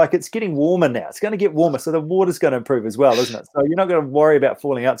is, like, it's getting warmer now. It's going to get warmer, so the water's going to improve as well, isn't it? So you're not going to worry about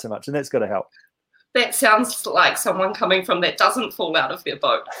falling out so much, and that's going to help. That sounds like someone coming from that doesn't fall out of their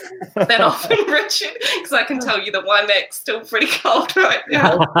boat that often, Richard, because I can tell you that Waimac's still pretty cold right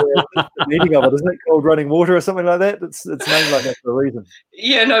now. The meaning of it, isn't it? Cold running water or something like that? It's named like that for a reason.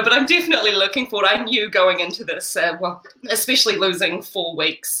 Yeah, no, but I'm definitely looking forward. I knew going into this, especially losing 4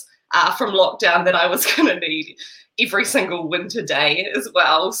 weeks from lockdown, that I was going to need every single winter day as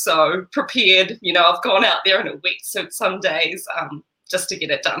well. So prepared, I've gone out there in a wetsuit some days just to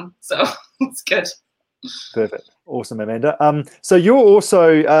get it done. So it's good. Perfect. Awesome, Amanda. So you're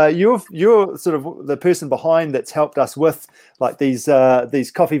also you're sort of the person behind that's helped us with like these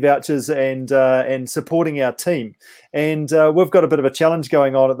coffee vouchers and supporting our team. And we've got a bit of a challenge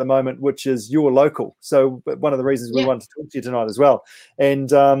going on at the moment, which is Your Local. So one of the reasons we wanted to talk to you tonight as well,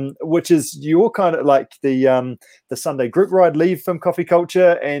 and which is you're kind of like the Sunday group ride leave from Coffee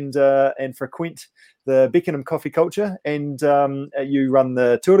Culture and frequent the Beckenham Coffee Culture, and you run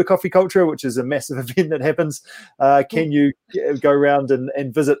the Tour de Coffee Culture, which is a massive event that happens. Can you go around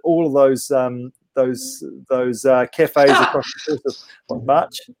and visit all of those cafes across the course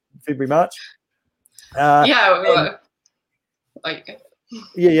of February, March? Yeah.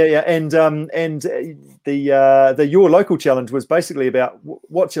 And the Your Local challenge was basically about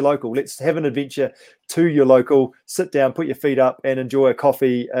what's your local. Let's have an adventure to your local. Sit down, put your feet up, and enjoy a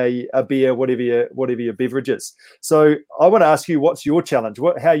coffee, a beer, whatever your beverage is. So I want to ask you, what's your challenge?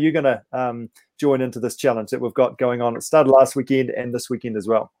 How are you going to join into this challenge that we've got going on? It started last weekend and this weekend as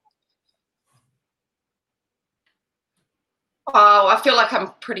well. Oh, I feel like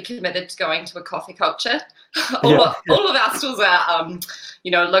I'm pretty committed to going to a Coffee Culture. All of our stores are,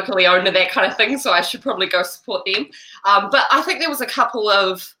 locally owned and that kind of thing, so I should probably go support them. But I think there was a couple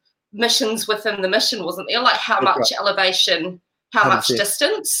of missions within the mission, wasn't there? Like how much elevation, how much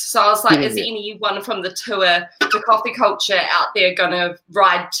distance. So I was like, is anyone from the tour to Coffee Culture out there going to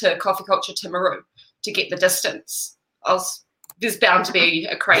ride to Coffee Culture Timaru to get the distance? There's bound to be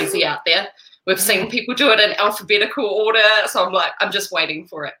a crazy out there we've seen people do it in alphabetical order. So I'm like, I'm just waiting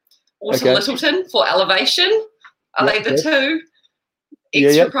for it. Also Littleton for Elevation. Are they the two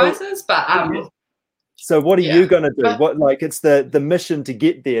extra prizes? But so what are you going to do? What, like, it's the mission to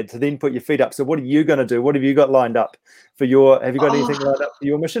get there, to then put your feet up. So what are you going to do? What have you got lined up for your? Have you got anything lined up for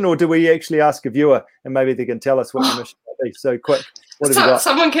your mission, or do we actually ask a viewer and maybe they can tell us what your mission might be? So quick, what have you got?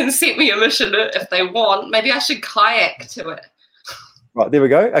 Someone can set me a mission if they want. Maybe I should kayak to it. Right, there we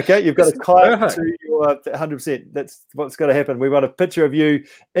go. Okay, you've got a kayak to your 100%. That's what's going to happen. We want a picture of you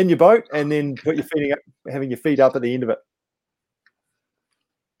in your boat, and then put your feet up, having your feet up at the end of it.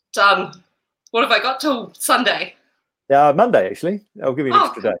 Done. What have I got till Sunday? Monday, actually. I'll give you an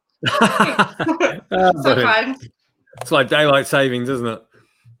extra day. So fine. It's like daylight savings, isn't it?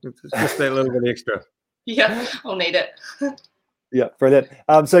 It's just that little bit extra. Yeah, I'll need it. Yeah, brilliant.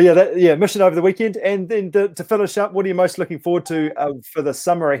 Mission over the weekend. And then to finish up, what are you most looking forward to for the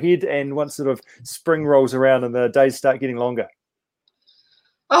summer ahead, and once sort of spring rolls around and the days start getting longer?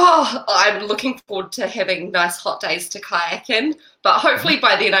 Oh, I'm looking forward to having nice hot days to kayak in, but hopefully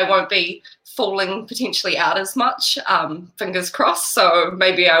by then I won't be falling potentially out as much, fingers crossed, so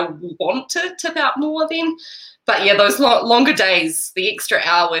maybe I want to tip out more then. But yeah, those longer days, the extra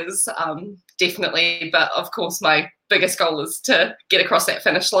hours, definitely. But of course, my biggest goal is to get across that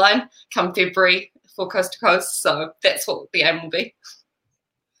finish line come February for Coast to Coast, so that's what the aim will be.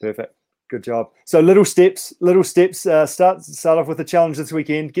 Perfect. Good job. So little steps. Start off with a challenge this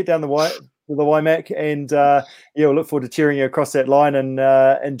weekend. Get down the Waimak, and we'll look forward to cheering you across that line and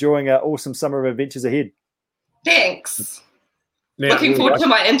enjoying an awesome summer of adventures ahead. Thanks. Now, looking forward to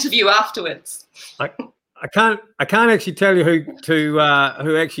my interview afterwards. I can't actually tell you who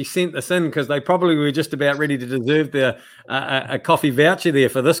actually sent this in, because they probably were just about ready to deserve a coffee voucher there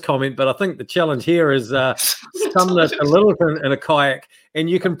for this comment. But I think the challenge here is Sumner to Littleton in a kayak, and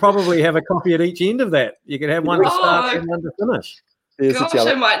you can probably have a coffee at each end of that. You can have one to start and one to finish. Gosh,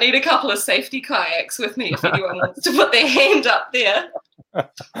 I might need a couple of safety kayaks with me if anyone wants to put their hand up there.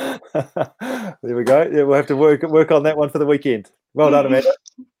 There we go. Yeah, we'll have to work on that one for the weekend. Well done, Amanda.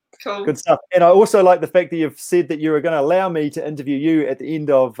 Cool. Good stuff. And I also like the fact that you've said that you were going to allow me to interview you at the end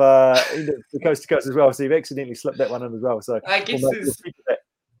of the Coast to Coast as well. So you've accidentally slipped that one in as well. So I guess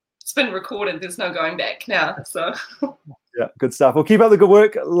it's been recorded. There's no going back now. So yeah, good stuff. Well, keep up the good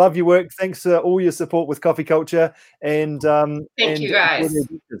work. Love your work. Thanks for all your support with Coffee Culture. And thank you guys.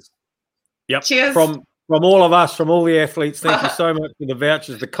 Yep. Cheers. From all of us, from all the athletes, thank you so much for the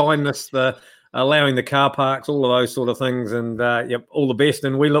vouchers, the kindness, the allowing the car parks, all of those sort of things, and all the best,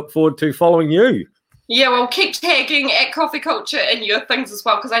 and we look forward to following you. Yeah, well, keep tagging at Coffee Culture in your things as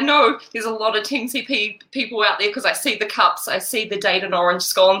well, because I know there's a lot of Team CP people out there, because I see the cups, I see the Dayton orange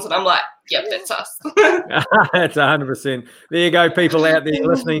scones, and I'm like, yep, that's us. That's 100%. There you go, people out there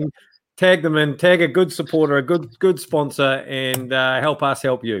listening. Tag them in, tag a good supporter, a good sponsor, and help us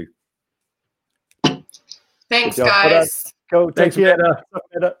help you. Thanks, guys. Cool. Take care.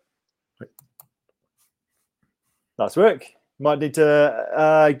 Nice work. Might need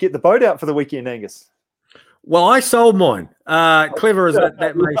to get the boat out for the weekend, Angus. Well, I sold mine. Clever as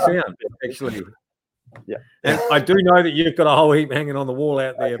that may sound, actually. Yeah. And I do know that you've got a whole heap hanging on the wall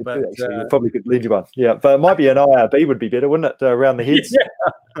out there, but you probably could lend you one. Yeah, but it might be an IRB would be better, wouldn't it? Around the heads.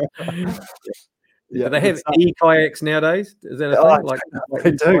 Yeah. Do they have e-kayaks nowadays? Is that a thing?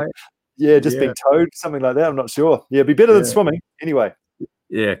 They do. Yeah, just being towed, something like that. I'm not sure. Yeah, it'd be better than swimming anyway.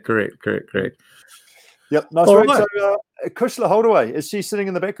 Yeah, correct. Yep, nice work. Right. So, Kushla Holdaway, is she sitting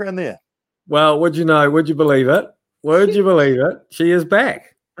in the background there? Well, would you know? Would you believe it? Would you believe it? She is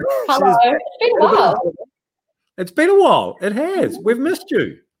back. Hello. It's been a while. It's been a while. It has. We've missed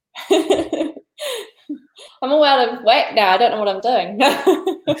you. I'm all out of whack now. I don't know what I'm doing.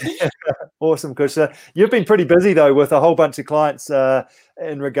 Awesome, Kushla. You've been pretty busy, though, with a whole bunch of clients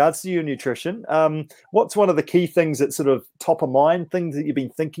in regards to your nutrition. What's one of the key things that's sort of top of mind, things that you've been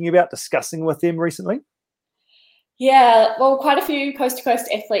thinking about, discussing with them recently? Yeah, well, quite a few coast-to-coast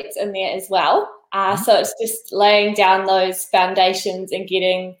athletes in there as well. So it's just laying down those foundations and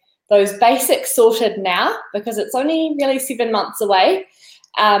getting those basics sorted now, because it's only really 7 months away.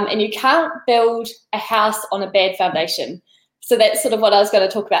 And you can't build a house on a bad foundation. So that's sort of what I was going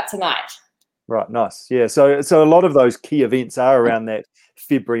to talk about tonight. Right, nice. Yeah, so a lot of those key events are around that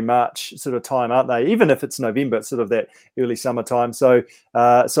February, March sort of time, aren't they? Even if it's November, it's sort of that early summertime. So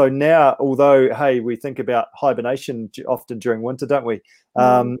now, although, hey, we think about hibernation often during winter, don't we?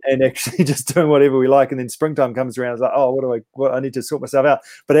 And actually just doing whatever we like, and then springtime comes around, it's like, oh, what I need to sort myself out.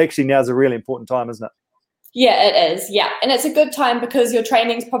 But actually now's a really important time, isn't it? Yeah, it is. Yeah. And it's a good time because your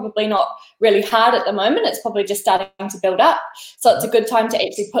training's probably not really hard at the moment. It's probably just starting to build up. So it's a good time to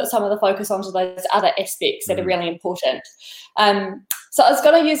actually put some of the focus onto those other aspects that are really important. So I was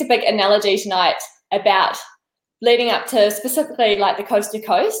going to use a big analogy tonight about leading up to specifically like the coast to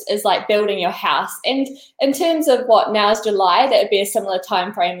coast is like building your house. And in terms of what now is July, that would be a similar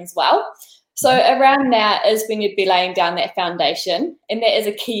time frame as well. So around now is when you'd be laying down that foundation, and that is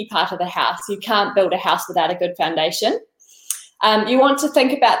a key part of the house. You can't build a house without a good foundation. You want to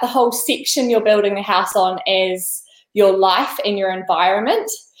think about the whole section you're building the house on as your life and your environment.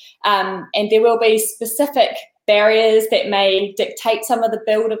 And there will be specific barriers that may dictate some of the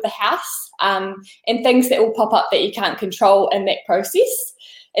build of the house, and things that will pop up that you can't control in that process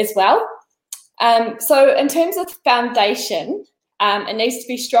as well. So in terms of foundation, it needs to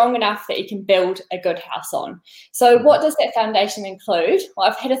be strong enough that you can build a good house on. So what does that foundation include? Well,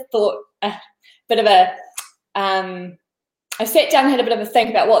 I've had I sat down and had a bit of a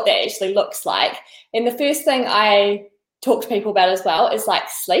think about what that actually looks like. And the first thing I talk to people about as well is like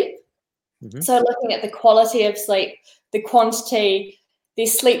sleep. So looking at the quality of sleep, the quantity, their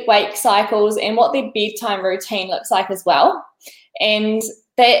sleep-wake cycles, and what their bedtime routine looks like as well. And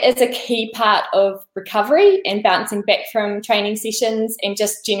that is a key part of recovery and bouncing back from training sessions and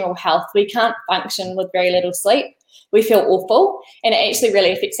just general health. We can't function with very little sleep. We feel awful, and it actually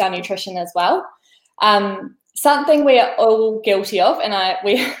really affects our nutrition as well. Something we are all guilty of, and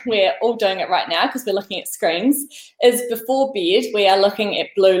we're all doing it right now because we're looking at screens, is before bed we are looking at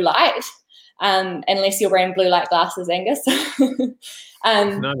blue light, unless you're wearing blue light glasses, Angus.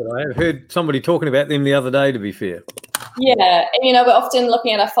 No, but I heard somebody talking about them the other day, to be fair. Yeah, and we're often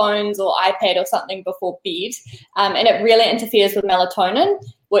looking at our phones or iPad or something before bed, and it really interferes with melatonin,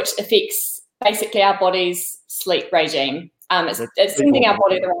 which affects basically our body's sleep regime. It's sending our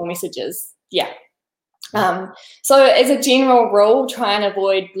body the wrong messages. Yeah. So as a general rule, try and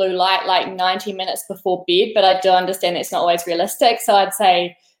avoid blue light like 90 minutes before bed, but I do understand it's not always realistic. So I'd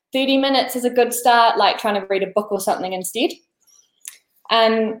say 30 minutes is a good start, like trying to read a book or something instead.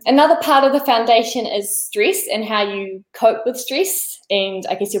 Another part of the foundation is stress and how you cope with stress and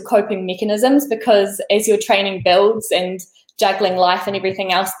I guess your coping mechanisms, because as your training builds and juggling life and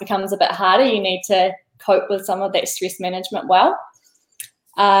everything else becomes a bit harder, you need to cope with some of that stress management well.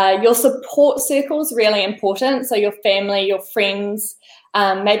 Your support circle is really important. So your family, your friends,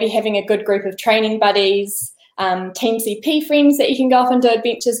 maybe having a good group of training buddies, Team CP friends that you can go off and do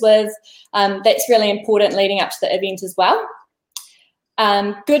adventures with. That's really important leading up to the event as well.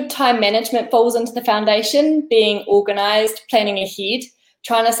 Good time management falls into the foundation, being organised, planning ahead,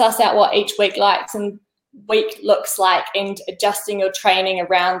 trying to suss out what each week looks like and adjusting your training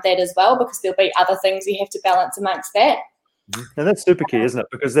around that as well, because there'll be other things you have to balance amongst that. And that's super key, isn't it?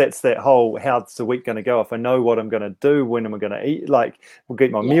 Because that's that whole, how's the week going to go? If I know what I'm going to do, when am I going to eat, like we'll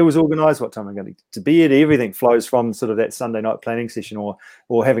get my meals organised, what time I'm going to bed, everything flows from sort of that Sunday night planning session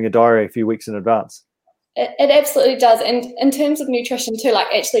or having a diary a few weeks in advance. It absolutely does. And in terms of nutrition too, like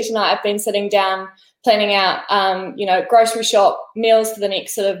actually tonight I've been sitting down planning out, grocery shop meals for the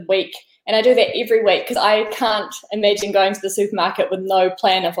next sort of week. And I do that every week because I can't imagine going to the supermarket with no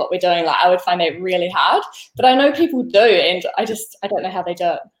plan of what we're doing. Like I would find that really hard, but I know people do. And I don't know how they do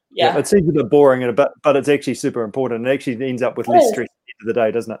it. Yeah. It seems a bit boring, but it's actually super important. It actually ends up with less stress at the end of the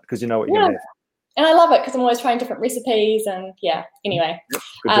day, doesn't it? Because you know what you're going to have. And I love it because I'm always trying different recipes and anyway.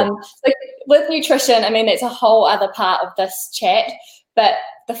 So with nutrition, I mean, that's a whole other part of this chat, but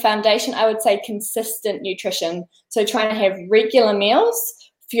the foundation, I would say consistent nutrition. So trying to have regular meals,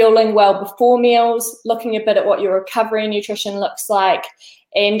 fueling well before meals, looking a bit at what your recovery nutrition looks like,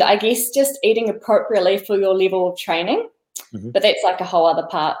 and I guess just eating appropriately for your level of training. But that's like a whole other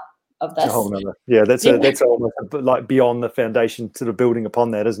part of this. That's almost like beyond the foundation, sort of building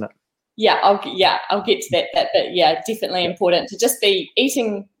upon that, isn't it? I'll get to that bit. Yeah, definitely important to just be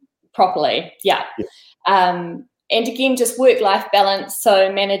eating properly. And again, just work-life balance.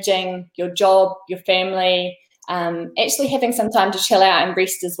 So managing your job, your family, actually having some time to chill out and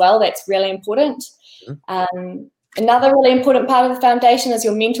rest as well. That's really important. Another really important part of the foundation is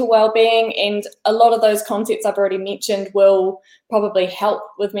your mental well-being, and a lot of those concepts I've already mentioned will probably help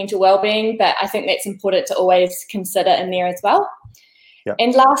with mental well-being, but I think that's important to always consider in there as well.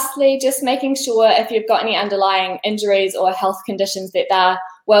 And lastly, just making sure if you've got any underlying injuries or health conditions that they're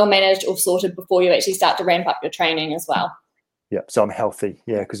well managed or sorted before you actually start to ramp up your training as well. So I'm healthy.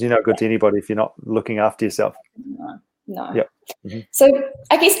 Because you're not good to anybody if you're not looking after yourself. No. So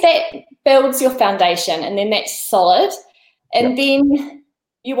I guess that builds your foundation, and then that's solid. And then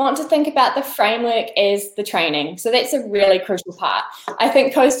you want to think about the framework as the training. So that's a really crucial part. I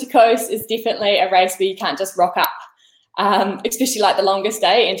think Coast to Coast is definitely a race where you can't just rock up, especially like the longest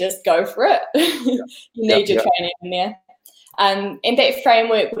day, and just go for it. You need your training in there. And that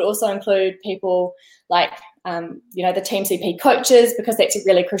framework would also include people like, the Team CP coaches, because that's a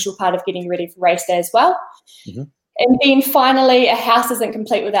really crucial part of getting ready for race day as well. Mm-hmm. And then finally, a house isn't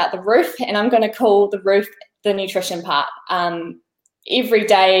complete without the roof, and I'm going to call the roof the nutrition part. Every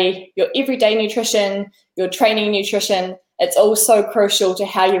day, your everyday nutrition, your training nutrition, it's all so crucial to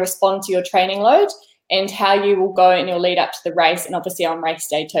how you respond to your training load and how you will go in your lead up to the race, and obviously on race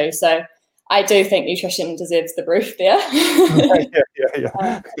day too. So I do think nutrition deserves the roof there.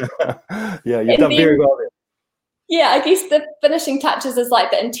 Yeah, you've done very well there. Yeah, I guess the finishing touches is like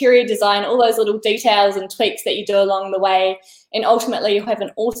the interior design, all those little details and tweaks that you do along the way. And ultimately, you have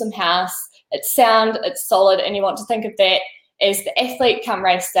an awesome house. It's sound, it's solid, and you want to think of that as the athlete come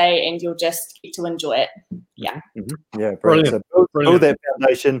race day, and you'll just get to enjoy it. Yeah. Mm-hmm. Yeah, brilliant. So build that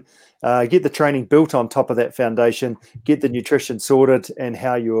foundation, get the training built on top of that foundation, get the nutrition sorted, and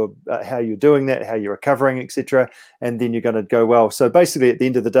how you're doing that, how you're recovering, etc. And then you're going to go well. So basically, at the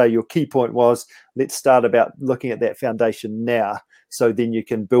end of the day, your key point was, let's start about looking at that foundation now, so then you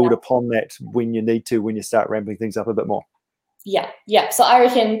can build upon that when you need to, when you start ramping things up a bit more. Yeah. So I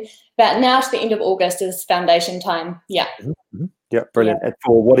reckon about now to the end of August is foundation time. Yeah. Mm-hmm. Yeah, brilliant. And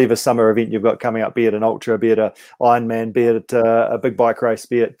for whatever summer event you've got coming up, be it an ultra, be it a Ironman, be it a big bike race,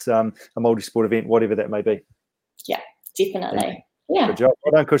 be it a multi-sport event, whatever that may be. Yeah, definitely. Yeah. Good job.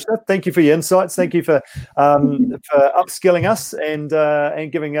 Well done, Kushna. Thank you for your insights. Thank you for upskilling us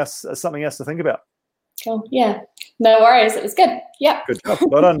and giving us something else to think about. Cool. Yeah. No worries. It was good. Yeah. Good job.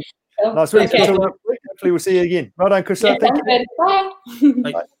 Well done. Cool. Nice week. Okay. Hopefully we'll see you again. Well done, Kushna. Yeah, Thank you.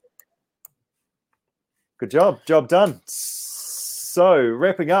 Bye. Bye. Good job. Job done. So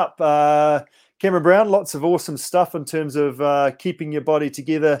wrapping up, Cameron Brown, lots of awesome stuff in terms of keeping your body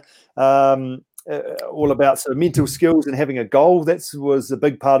together, all about sort of mental skills and having a goal. That was a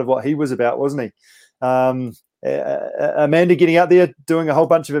big part of what he was about, wasn't he? Amanda getting out there, doing a whole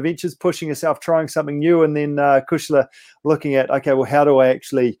bunch of adventures, pushing herself, trying something new, and then Kushla looking at, okay, well, how do I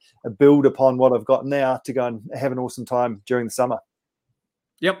actually build upon what I've got now to go and have an awesome time during the summer?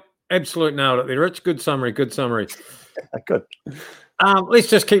 Yep, absolute nailed it there, Rich. Good summary. Good. Let's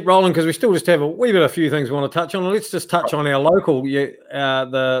just keep rolling because we still just have a few things we want to touch on. Let's just touch on our local,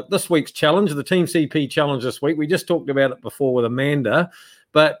 this week's challenge, the Team CP challenge this week. We just talked about it before with Amanda,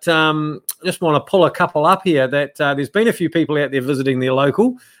 but just want to pull a couple up here that there's been a few people out there visiting their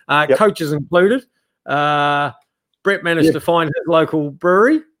local, coaches included. Brett managed to find his local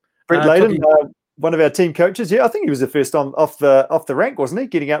brewery. Brett Layden, one of our team coaches. Yeah, I think he was the first off the rank, wasn't he?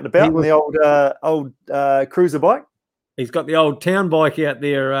 Getting out and about on the old cruiser bike. He's got the old town bike out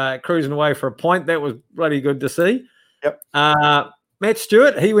there cruising away for a pint. That was bloody good to see. Yep. Matt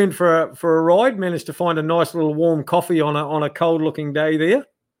Stewart, he went for a ride, managed to find a nice little warm coffee on a cold-looking day there.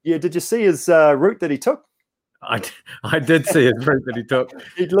 Yeah, did you see his route that he took? I did see his route that he took.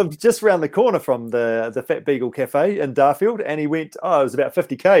 He lived just around the corner from the Fat Beagle Cafe in Darfield, and he went, it was about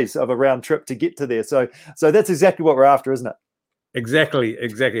 50 Ks of a round trip to get to there. So that's exactly what we're after, isn't it? Exactly.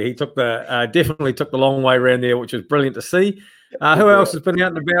 He took definitely took the long way around there, which was brilliant to see. Who else has been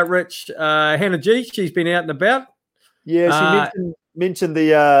out and about, Rich? Hannah G, she's been out and about. Yeah, she mentioned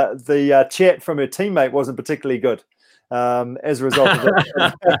the chat from her teammate wasn't particularly good as a result of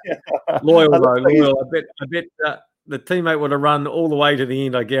it. Loyal. I bet the teammate would have run all the way to the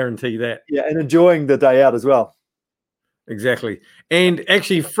end, I guarantee that. Yeah, and enjoying the day out as well. Exactly. And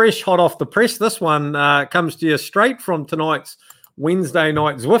actually fresh hot off the press, this one comes to you straight from tonight's Wednesday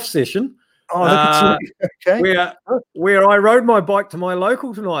night Zwift session. Oh, look at you. Okay. Where I rode my bike to my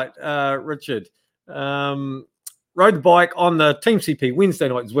local tonight, Richard. Rode the bike on the Team CP Wednesday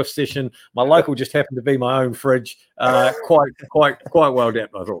night Zwift session. My local just happened to be my own fridge. Quite well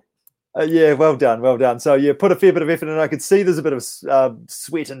adapted, I thought. Yeah, well done. So you put a fair bit of effort in. I could see there's a bit of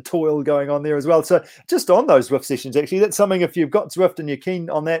sweat and toil going on there as well. So just on those Zwift sessions, actually, that's something, if you've got Zwift and you're keen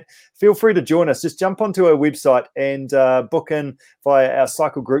on that, feel free to join us. Just jump onto our website and book in via our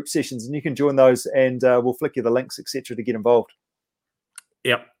cycle group sessions, and you can join those, and we'll flick you the links, etc., to get involved.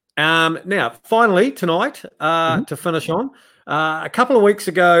 Yep. Now, finally, tonight, to finish on, a couple of weeks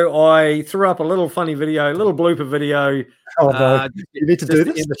ago, I threw up a little funny video, a little blooper video. Oh, no. You need to do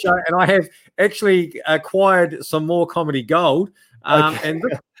this? In the show, and I have actually acquired some more comedy gold. And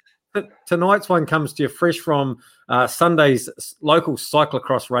tonight's one comes to you fresh from Sunday's local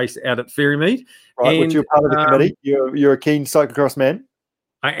cyclocross race out at Ferrymead. Right, which you're part of the committee. You're a keen cyclocross man.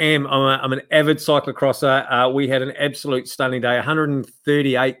 I am. I'm an avid cyclocrosser. We had an absolute stunning day.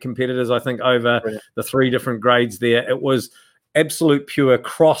 138 competitors, I think, over the 3 different grades there. It was absolute pure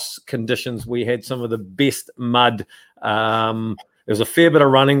cross conditions. We had some of the best mud. There was a fair bit of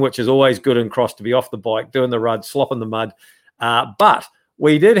running, which is always good in cross, to be off the bike, doing the rud, slopping the mud. But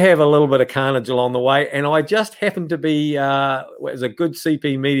we did have a little bit of carnage along the way, and I just happened to be, as a good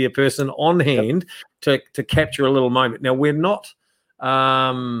CP media person, on hand to capture a little moment. Now, we're not...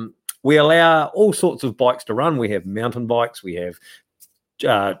 we allow all sorts of bikes to run. We have mountain bikes. We have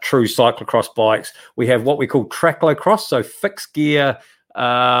true cyclocross bikes. We have what we call tracklocross, so fixed gear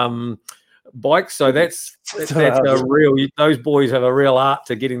bikes. So that's a real. Those boys have a real art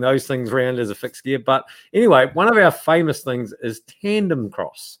to getting those things around as a fixed gear. But anyway, one of our famous things is tandem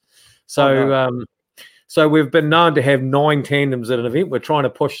cross. So. So we've been known to have 9 tandems at an event. We're trying to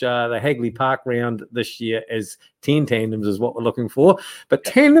push the Hagley Park round this year as 10 tandems is what we're looking for. But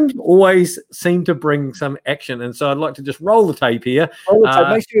tandems always seem to bring some action. And so I'd like to just roll the tape here.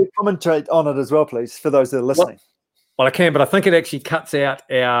 Make sure you commentate on it as well, please, for those that are listening. Well, I can, but I think it actually cuts out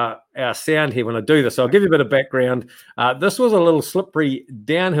our sound here when I do this. So I'll give you a bit of background. This was a little slippery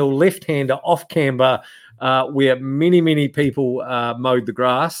downhill left-hander off camber where many people mowed the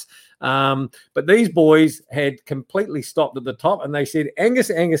grass. But these boys had completely stopped at the top and they said,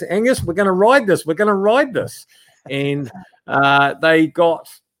 Angus, we're going to ride this. We're going to ride this. And they got,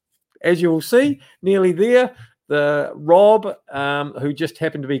 as you will see, nearly there. The Rob, who just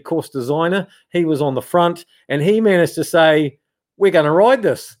happened to be course designer, he was on the front and he managed to say, we're going to ride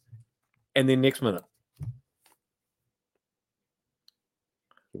this. And then next minute.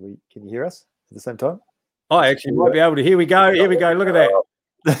 Can you hear us at the same time? I actually might be able to. Here we go. Look at that.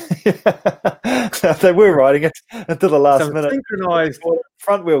 They were riding it until the last minute. Synchronized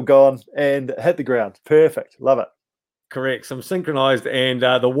front wheel gone and hit the ground. Perfect. Love it. Correct. Some synchronized and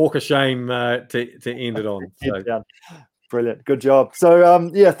the walk of shame to end it on. So. Brilliant. Good job. So,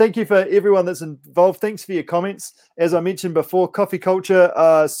 thank you for everyone that's involved. Thanks for your comments. As I mentioned before, Coffee Culture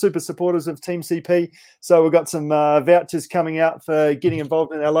are super supporters of Team CP. So we've got some vouchers coming out for getting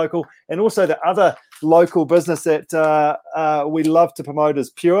involved in our local. And also the other local business that we love to promote is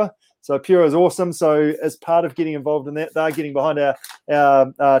Pure. So Pure is awesome. So as part of getting involved in that, they're getting behind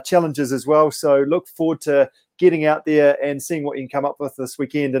our challenges as well. So look forward to getting out there and seeing what you can come up with this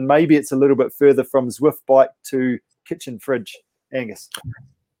weekend. And maybe it's a little bit further from Zwift Bike to Kitchen Fridge, Angus.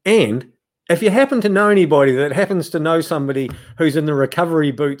 And if you happen to know anybody that happens to know somebody who's in the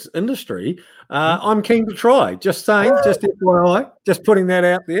recovery boots industry, I'm keen to try. Just saying, just FYI, just putting that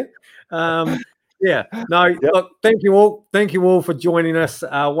out there. Look, thank you all for joining us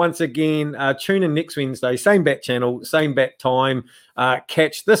once again. Tune in next Wednesday, same bat channel, same bat time.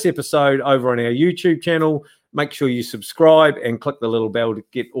 Catch this episode over on our YouTube channel. Make sure you subscribe and click the little bell to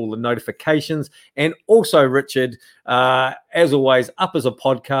get all the notifications. And also, Richard, as always, up as a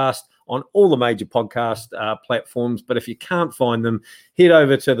podcast on all the major podcast platforms. But if you can't find them, head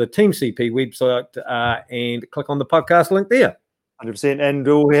over to the Team CP website and click on the podcast link there. 100%. And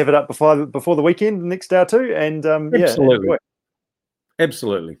we'll have it up before the weekend, the next day or two. And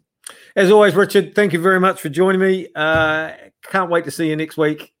Absolutely. As always, Richard, thank you very much for joining me. Can't wait to see you next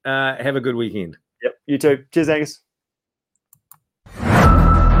week. Have a good weekend. Yep, you too. Cheers, Angus.